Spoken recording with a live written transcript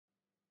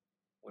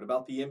What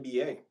about the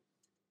NBA?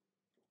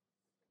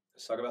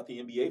 Let's talk about the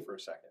NBA for a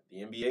second.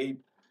 The NBA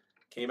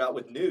came out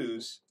with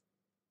news,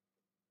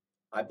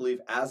 I believe,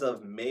 as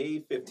of May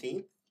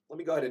 15th. Let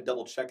me go ahead and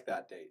double check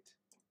that date.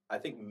 I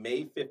think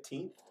May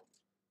 15th.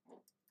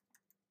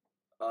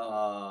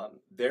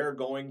 They're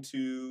going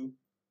to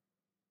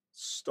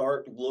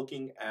start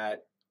looking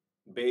at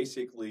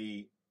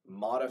basically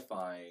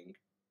modifying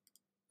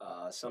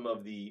some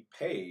of the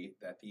pay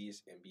that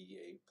these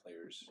NBA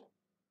players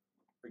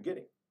are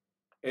getting.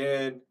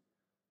 And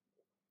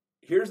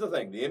here's the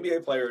thing. The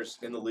NBA players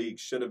in the league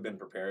should have been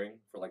preparing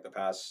for like the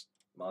past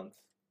month,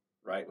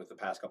 right, with the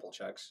past couple of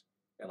checks.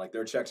 And like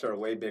their checks are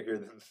way bigger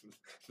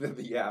than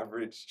the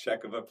average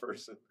check of a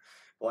person.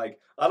 Like,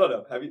 I don't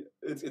know.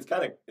 It's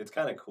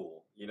kind of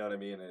cool. You know what I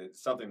mean? And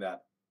it's something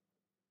that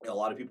a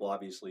lot of people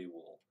obviously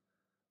will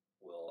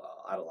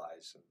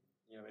idolize. And,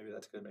 you know, maybe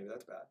that's good, maybe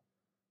that's bad.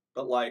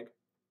 But like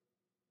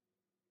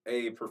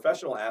a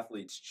professional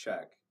athlete's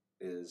check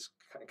is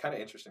kind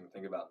of interesting to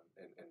think about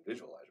and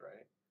visualize,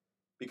 right?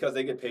 Because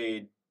they get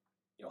paid,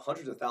 you know,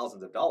 hundreds of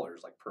thousands of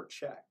dollars like per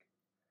check.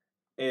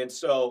 And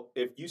so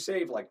if you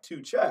save like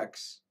 2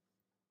 checks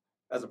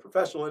as a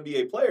professional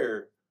NBA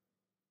player,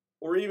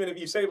 or even if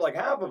you save like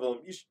half of them,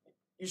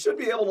 you should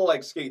be able to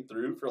like skate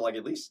through for like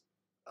at least,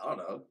 I don't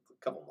know,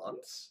 a couple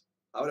months,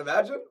 I would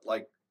imagine.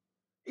 Like,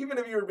 even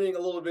if you were being a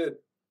little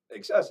bit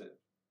excessive,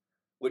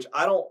 which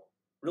I don't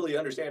really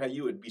understand how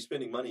you would be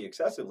spending money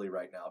excessively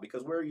right now,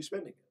 because where are you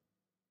spending it?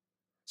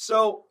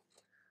 So,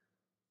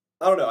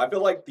 I don't know. I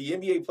feel like the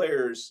NBA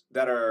players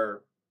that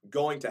are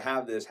going to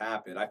have this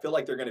happen, I feel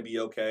like they're going to be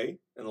okay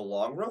in the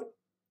long run.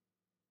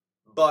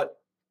 But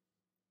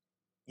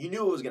you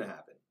knew it was going to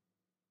happen.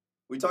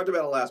 We talked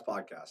about it last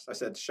podcast. I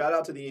said, shout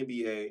out to the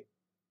NBA.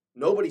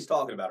 Nobody's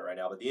talking about it right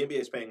now, but the NBA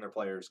is paying their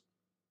players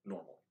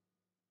normally.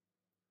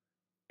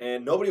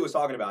 And nobody was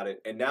talking about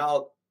it. And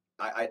now,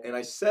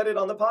 I said it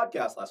on the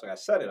podcast last week. I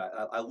said it.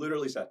 I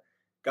literally said,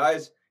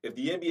 guys, if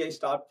the NBA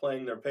stopped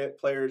playing their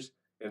players,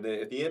 if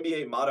the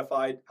NBA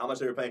modified how much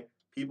they were paying,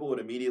 people would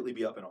immediately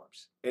be up in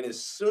arms. And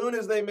as soon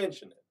as they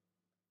mention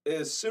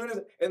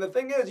it, and the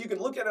thing is, you can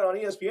look at it on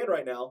ESPN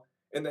right now,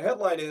 and the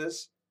headline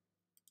is,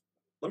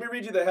 let me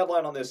read you the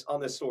headline on this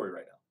story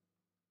right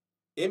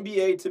now.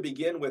 NBA to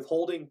begin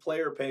withholding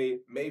player pay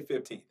May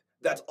 15th.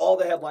 That's all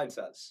the headline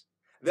says.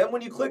 Then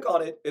when you click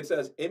on it, it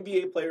says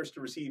NBA players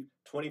to receive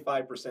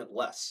 25%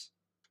 less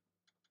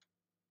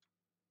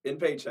in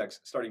paychecks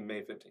starting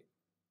May 15th.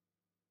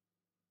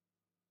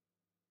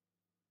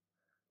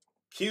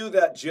 Cue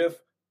that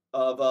gif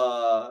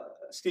of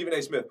Stephen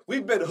A. Smith.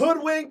 We've been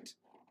hoodwinked.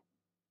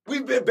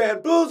 We've been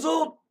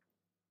bamboozled.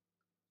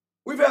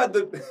 We've had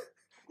the...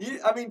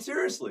 I mean,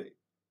 seriously.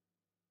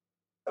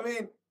 I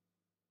mean,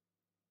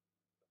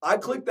 I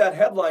clicked that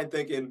headline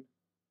thinking,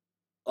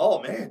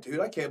 oh, man, dude,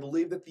 I can't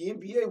believe that the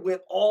NBA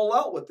went all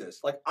out with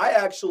this. Like, I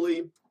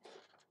actually,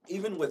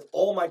 even with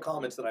all my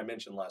comments that I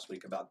mentioned last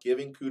week about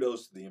giving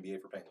kudos to the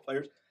NBA for paying the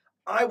players,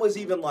 I was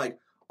even like,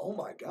 oh,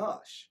 my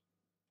gosh.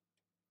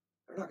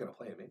 They're not going to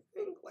play him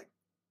anything? Like,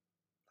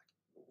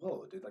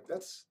 whoa, dude, like,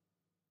 that's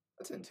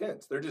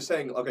intense. They're just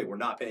saying, okay, we're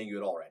not paying you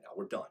at all right now.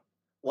 We're done.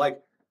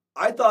 Like,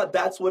 I thought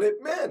that's what it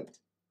meant.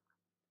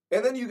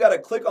 And then you got to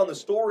click on the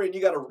story and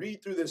you got to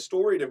read through this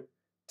story to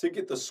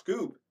get the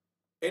scoop.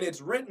 And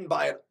it's written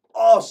by an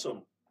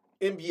awesome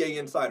NBA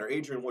insider,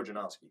 Adrian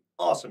Wojnarowski.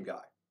 Awesome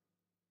guy.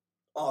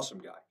 Awesome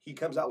guy. He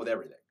comes out with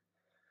everything.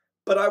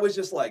 But I was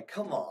just like,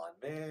 come on,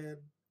 man.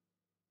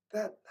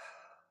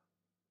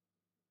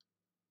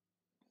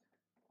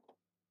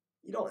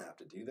 You don't have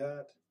to do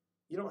that.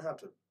 You don't have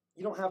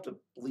to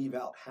leave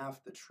out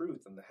half the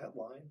truth in the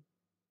headline.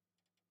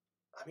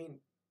 I mean,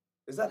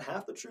 is that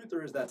half the truth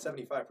or is that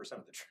 75%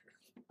 of the truth?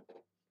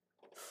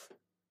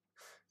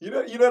 You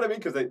know what I mean?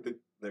 Because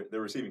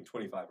they're receiving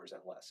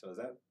 25% less. So is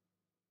that?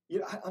 You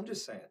know, I'm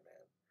just saying, man.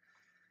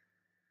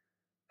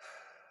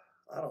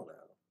 I don't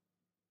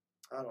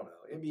know.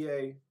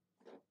 NBA,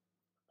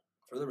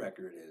 for the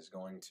record, is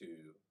going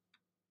to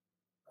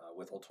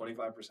withhold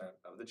 25%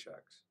 of the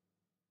checks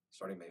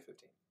starting May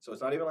 15th. So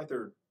it's not even like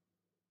they're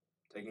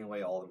taking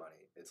away all the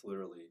money. It's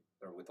literally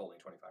they're withholding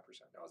 25%.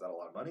 Now, is that a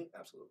lot of money?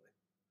 Absolutely.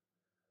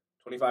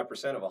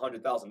 25% of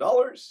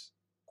 $100,000,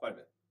 quite a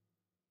bit.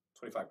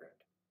 25 grand.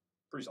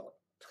 Pretty solid.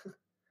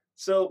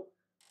 So,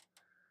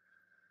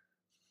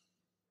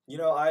 you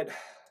know,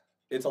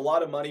 it's a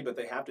lot of money, but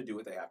they have to do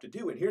what they have to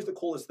do. And here's the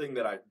coolest thing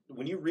that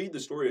when you read the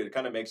story, it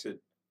kind of makes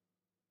it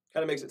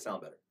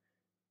sound better.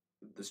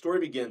 The story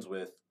begins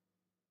with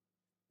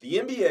the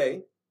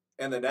NBA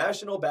and the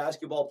National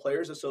Basketball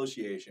Players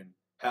Association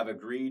have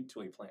agreed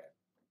to a plan.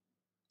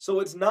 So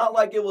it's not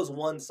like it was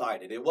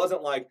one-sided. It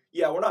wasn't like,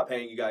 yeah, we're not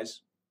paying you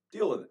guys.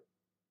 Deal with it.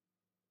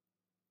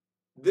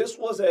 This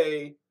was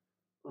a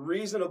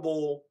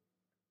reasonable,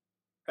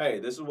 hey,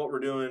 this is what we're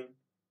doing.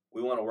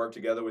 We want to work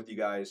together with you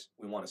guys.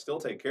 We want to still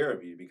take care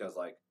of you because,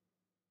 like,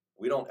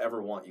 we don't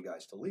ever want you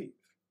guys to leave.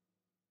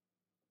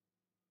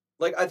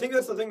 Like, I think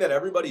that's the thing that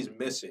everybody's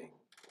missing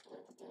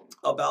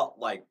about,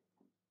 like,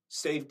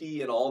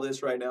 safety and all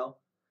this right now.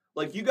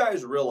 Like, you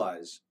guys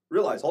realize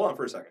realize, hold on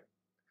for a second.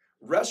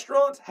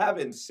 Restaurants have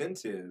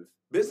incentive,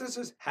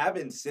 businesses have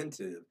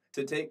incentive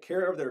to take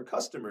care of their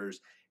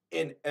customers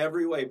in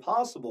every way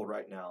possible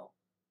right now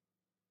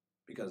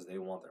because they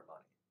want their money.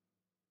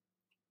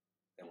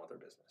 They want their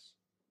business.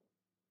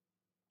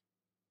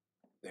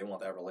 They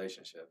want that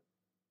relationship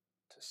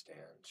to stand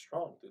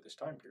strong through this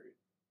time period.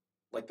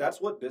 Like,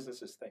 that's what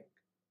businesses think.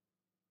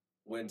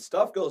 When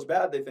stuff goes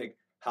bad, they think,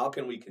 how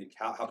can we keep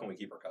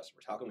our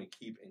customers? How can we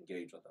keep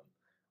engaged with them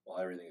while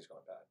everything is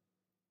going bad?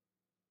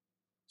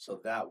 So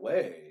that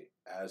way,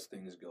 as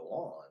things go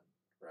on,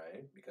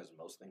 right, because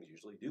most things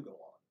usually do go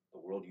on. The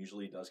world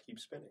usually does keep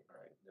spinning,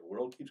 right? The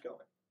world keeps going.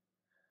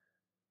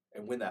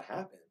 And when that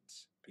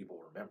happens,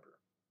 people remember,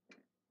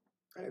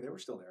 hey, they were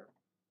still there.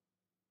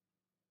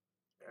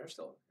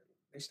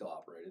 They still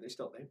operated.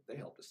 They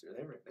helped us through.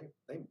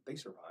 They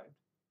survived.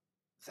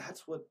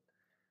 That's what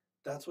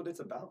it's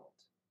about.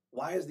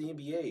 Why is the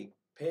NBA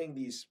paying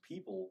these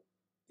people,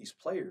 these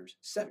players,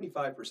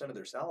 75% of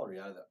their salary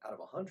out of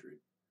 100,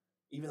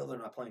 even though they're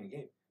not playing a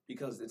game?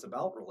 Because it's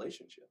about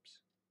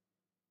relationships.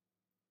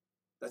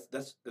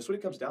 That's what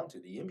it comes down to.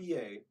 The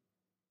NBA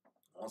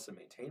wants to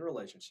maintain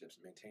relationships,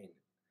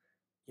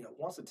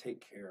 wants to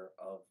take care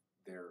of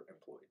their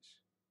employees,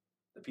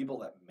 the people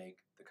that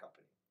make the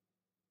company.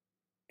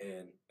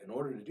 And in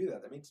order to do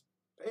that, that means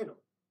paying them.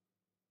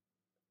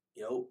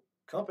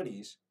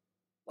 Companies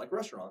like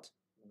restaurants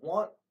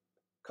want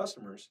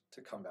customers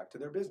to come back to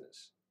their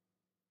business.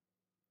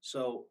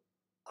 So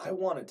I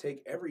want to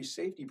take every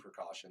safety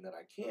precaution that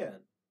I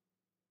can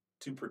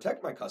to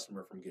protect my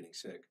customer from getting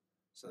sick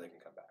so they can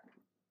come back.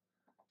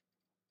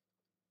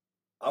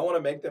 I want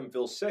to make them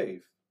feel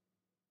safe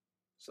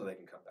so they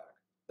can come back.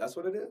 That's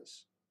what it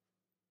is.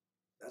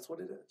 That's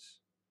what it is.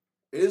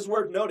 It is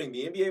worth noting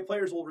the NBA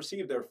players will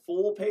receive their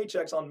full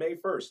paychecks on May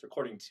 1st,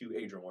 according to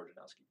Adrian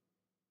Wojnarowski.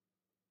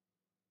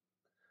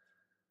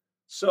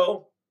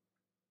 So,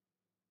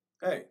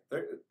 hey,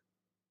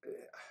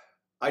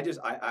 I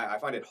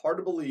find it hard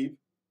to believe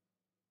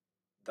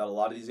that a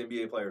lot of these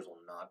NBA players will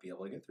not be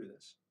able to get through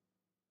this.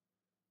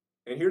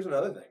 And here's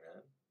another thing,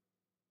 man.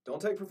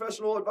 Don't take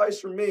professional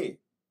advice from me.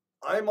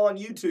 I'm on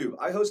YouTube.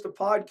 I host a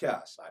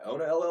podcast. I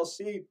own an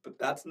LLC, but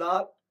that's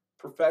not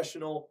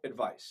professional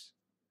advice.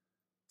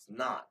 It's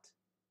not.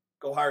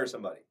 Go hire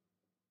somebody.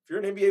 If you're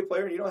an NBA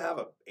player and you don't have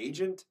an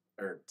agent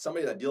or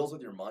somebody that deals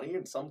with your money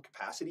in some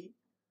capacity,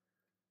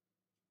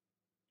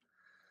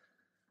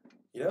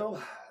 I don't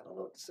know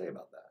what to say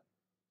about that.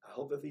 I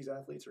hope that these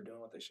athletes are doing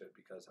what they should,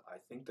 because I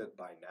think that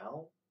by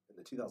now, in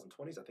the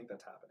 2020s, I think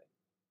that's happening.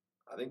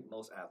 I think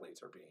most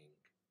athletes are being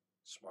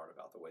smart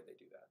about the way they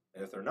do that.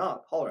 And if they're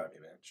not, holler at me,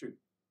 man. Shoot.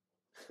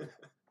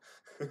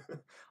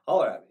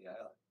 Holler at me.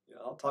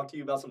 I'll talk to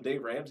you about some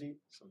Dave Ramsey,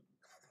 some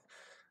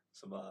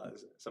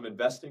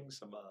investing,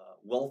 some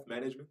wealth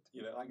management.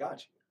 I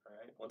got you. All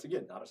right. Once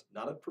again,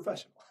 not a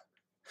professional,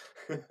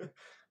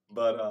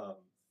 but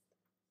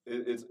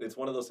it's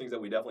one of those things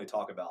that we definitely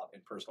talk about in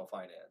personal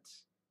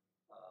finance.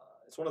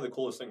 It's one of the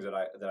coolest things that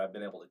I've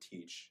been able to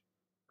teach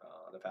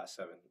the past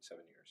seven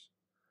years.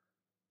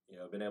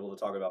 I've been able to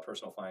talk about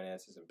personal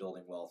finances and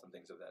building wealth and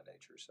things of that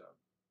nature. So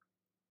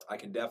I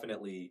can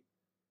definitely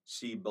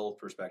see both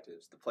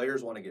perspectives. The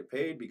players want to get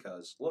paid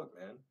because, look,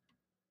 man,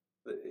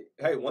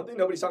 hey, one thing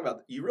nobody's talking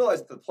about, you realize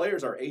that the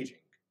players are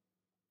aging.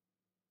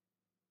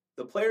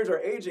 The players are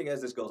aging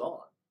as this goes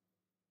on.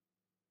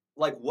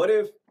 Like, what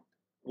if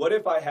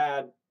I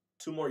had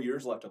 2 more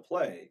years left to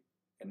play,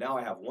 and now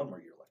I have 1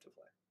 more year left to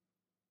play?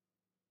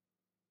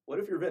 What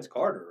if you're Vince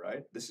Carter,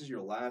 right? This is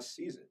your last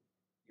season.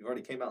 You've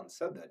already came out and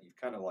said that. You've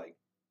kind of like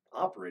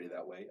operated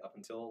that way up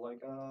until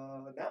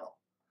now.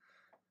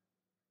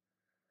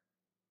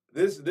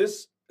 This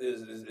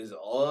is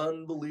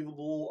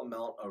unbelievable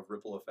amount of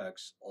ripple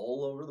effects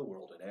all over the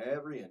world in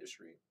every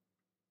industry,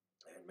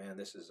 and man,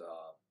 this is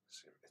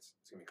it's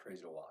gonna be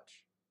crazy to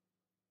watch.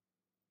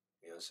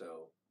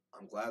 So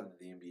I'm glad that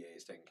the NBA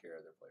is taking care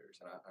of their players,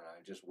 and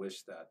I just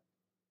wish that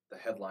the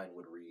headline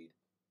would read,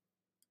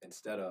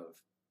 instead of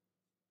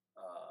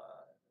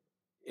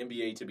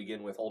NBA to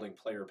begin with holding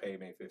player pay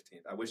May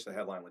 15th. I wish the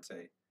headline would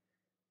say,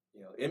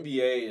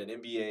 NBA and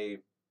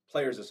NBA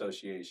Players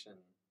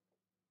Association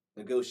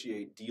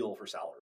negotiate deal for salary.